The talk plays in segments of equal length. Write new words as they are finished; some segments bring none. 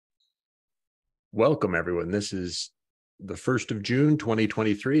Welcome, everyone. This is the 1st of June,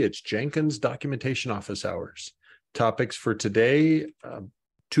 2023. It's Jenkins Documentation Office Hours. Topics for today,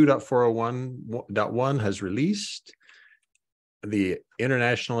 2.401.1 has released. The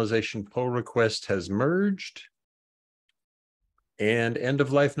internationalization pull request has merged. And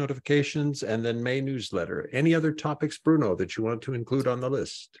end-of-life notifications, and then May newsletter. Any other topics, Bruno, that you want to include on the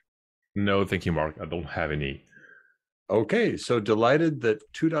list? No, thank you, Mark. I don't have any. Okay, so delighted that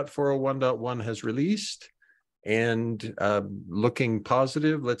 2.401.1 has released and looking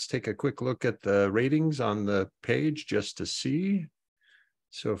positive. Let's take a quick look at the ratings on the page just to see.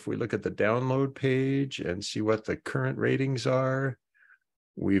 So if we look at the download page and see what the current ratings are,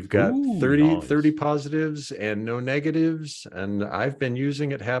 we've got 30 positives and no negatives, and I've been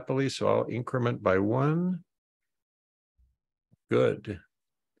using it happily, so I'll increment by 1. Good.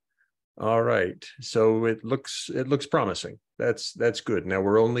 All right, so it looks promising. That's good. Now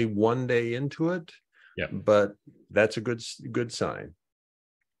we're only 1 day into it, but that's a good sign.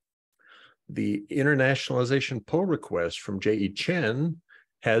 The internationalization pull request from J.E. Chen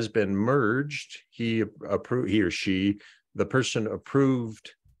has been merged. He or she, the person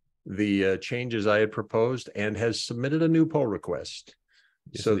approved the changes I had proposed and has submitted a new pull request.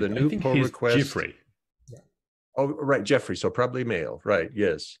 Yes, so the new pull request. Jeffrey. Oh, right, Jeffrey. So probably male, right?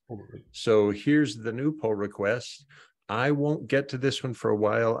 Yes. Probably. So here's the new pull request. I won't get to this one for a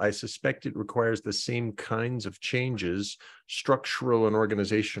while. I suspect it requires the same kinds of changes, structural and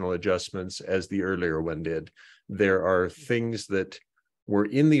organizational adjustments as the earlier one did. There are things that were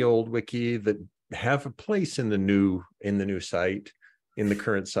in the old wiki that have a place in the new site, in the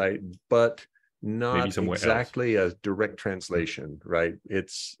current site, but not exactly a direct translation, right?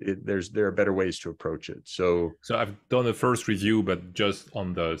 There are better ways to approach it. So I've done a first review, but just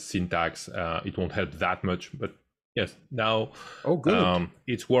on the syntax, it won't help that much. But yes, now good.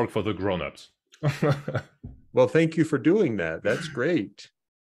 It's work for the grown-ups. Well, thank you for doing that. That's great.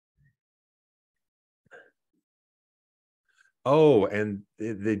 Oh, and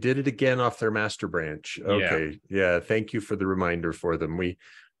they did it again off their master branch. Okay, yeah. Thank you for the reminder for them.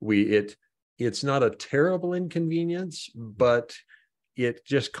 It's not a terrible inconvenience, but it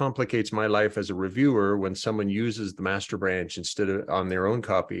just complicates my life as a reviewer when someone uses the master branch instead of on their own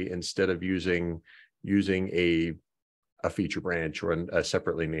copy, instead of using a feature branch or a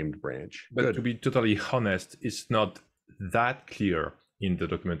separately named branch. But to be totally honest, it's not that clear in the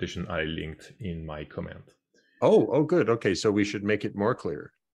documentation I linked in my comment. Oh, good. Okay, so we should make it more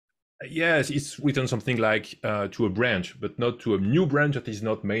clear. Yes, it's written something like to a branch, but not to a new branch that is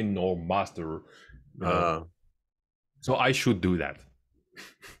not main nor master. So I should do that.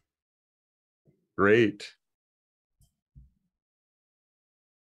 Great.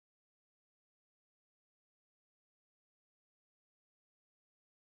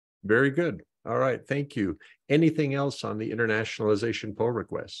 Very good. All right, thank you. Anything else on the internationalization pull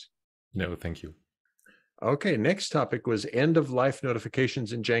requests? No, thank you. Okay, next topic was end-of-life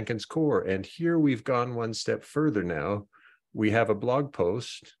notifications in Jenkins core. And here we've gone one step further now. We have a blog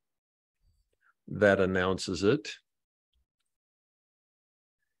post that announces it.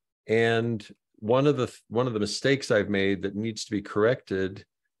 And one of the mistakes I've made that needs to be corrected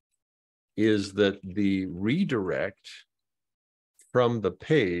is that the redirect from the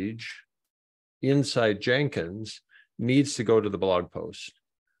page inside Jenkins needs to go to the blog post.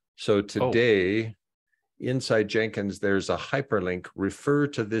 So today, inside Jenkins, there's a hyperlink, refer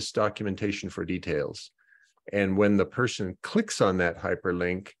to this documentation for details. And when the person clicks on that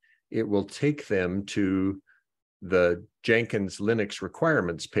hyperlink, it will take them to the Jenkins Linux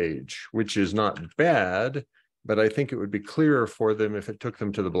requirements page, which is not bad, but I think it would be clearer for them if it took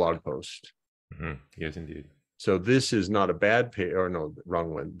them to the blog post. Yes, indeed. So this is not a bad page, or no,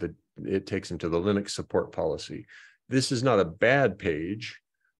 wrong one. It takes them to the Linux support policy. This is not a bad page,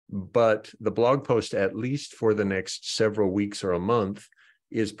 but the blog post, at least for the next several weeks or a month,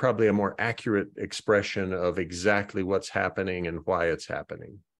 is probably a more accurate expression of exactly what's happening and why it's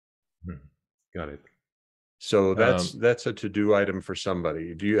happening. Got it. So that's a to-do item for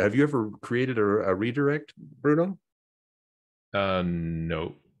somebody. Have you ever created a redirect, Bruno?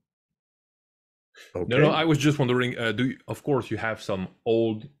 No. Okay. No, I was just wondering, of course you have some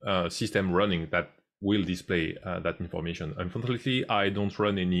old system running that will display that information. Unfortunately, I don't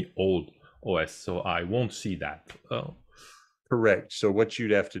run any old OS, so I won't see that. Correct. So what you'd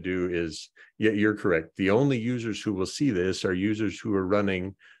have to do is, yeah, you're correct. The only users who will see this are users who are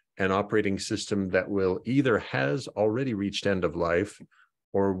running an operating system that will either has already reached end of life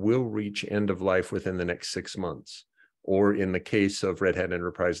or will reach end of life within the next 6 months. Or in the case of Red Hat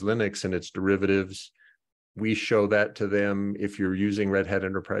Enterprise Linux and its derivatives, we show that to them if you're using Red Hat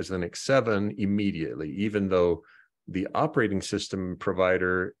Enterprise Linux 7 immediately, even though the operating system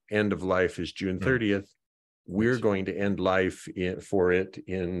provider end of life is June 30th. We're going to end life for it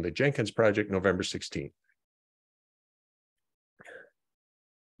in the Jenkins project November 16th.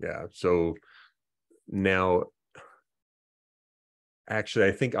 Yeah, so now, actually,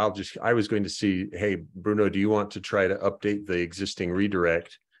 I think I was going to see, hey, Bruno, do you want to try to update the existing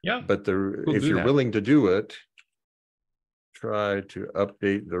redirect? Yeah. But if you're willing to do it, try to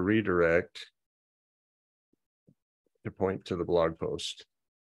update the redirect to point to the blog post.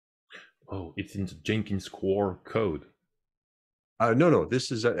 Oh, it's in the Jenkins core code. No,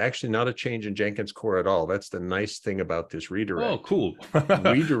 this is actually not a change in Jenkins core at all. That's the nice thing about this redirect. Oh, cool.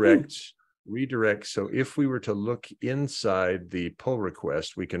 redirect. So if we were to look inside the pull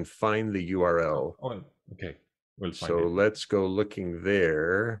request, we can find the URL. Oh, okay. We'll find so it. Let's go looking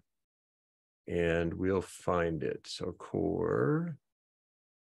there and we'll find it. So core,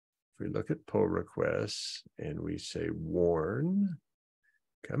 if we look at pull requests and we say warn,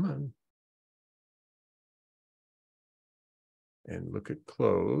 come on. And look at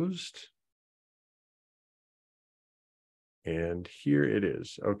closed. And here it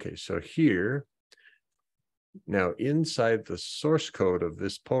is. Okay, so here, now inside the source code of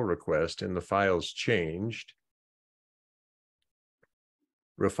this pull request in the files changed,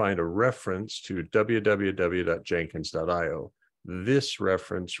 we'll find a reference to www.jenkins.io. This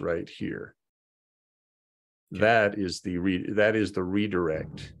reference right here. Okay. That is the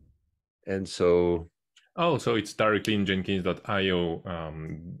redirect. And so oh, so it's directly in Jenkins.io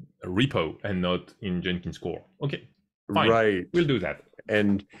repo and not in Jenkins core. Okay, fine. Right. We'll do that.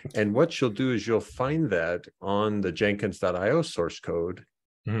 And what you'll do is you'll find that on the Jenkins.io source code.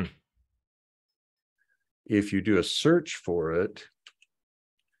 Mm-hmm. If you do a search for it,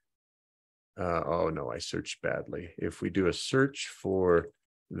 oh no, I searched badly. If we do a search for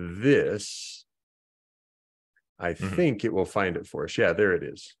this, I think it will find it for us. Yeah, there it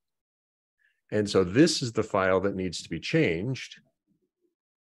is. And so this is the file that needs to be changed.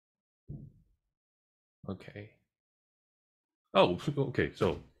 Okay. Oh, okay.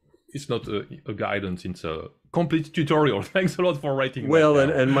 So it's not a guidance, it's a complete tutorial. Thanks a lot for writing well, that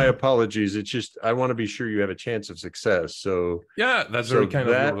down. and my apologies. It's just, I want to be sure you have a chance of success. So yeah, that's very kind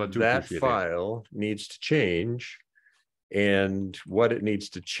of yours. That file needs to change. And what it needs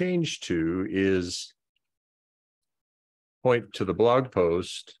to change to is point to the blog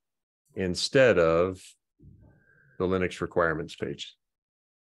post instead of the Linux requirements page.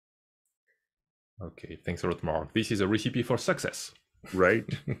 Okay, thanks a lot, Mark. This is a recipe for success. Right.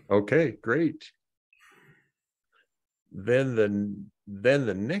 Okay, great. Then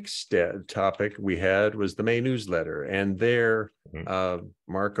the next topic we had was the May newsletter, and there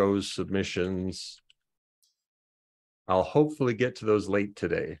Marco's submissions. I'll hopefully get to those late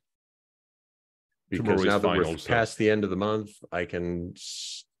today, because now that we're past the end of the month, I can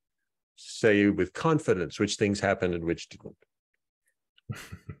say with confidence which things happened and which didn't.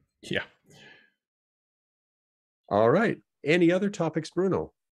 Yeah. All right. Any other topics,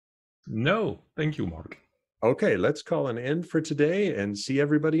 Bruno? No, thank you, Mark. Okay, let's call an end for today and see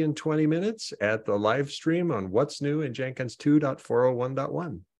everybody in 20 minutes at the live stream on what's new in Jenkins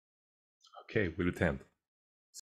 2.401.1. Okay, we'll attend.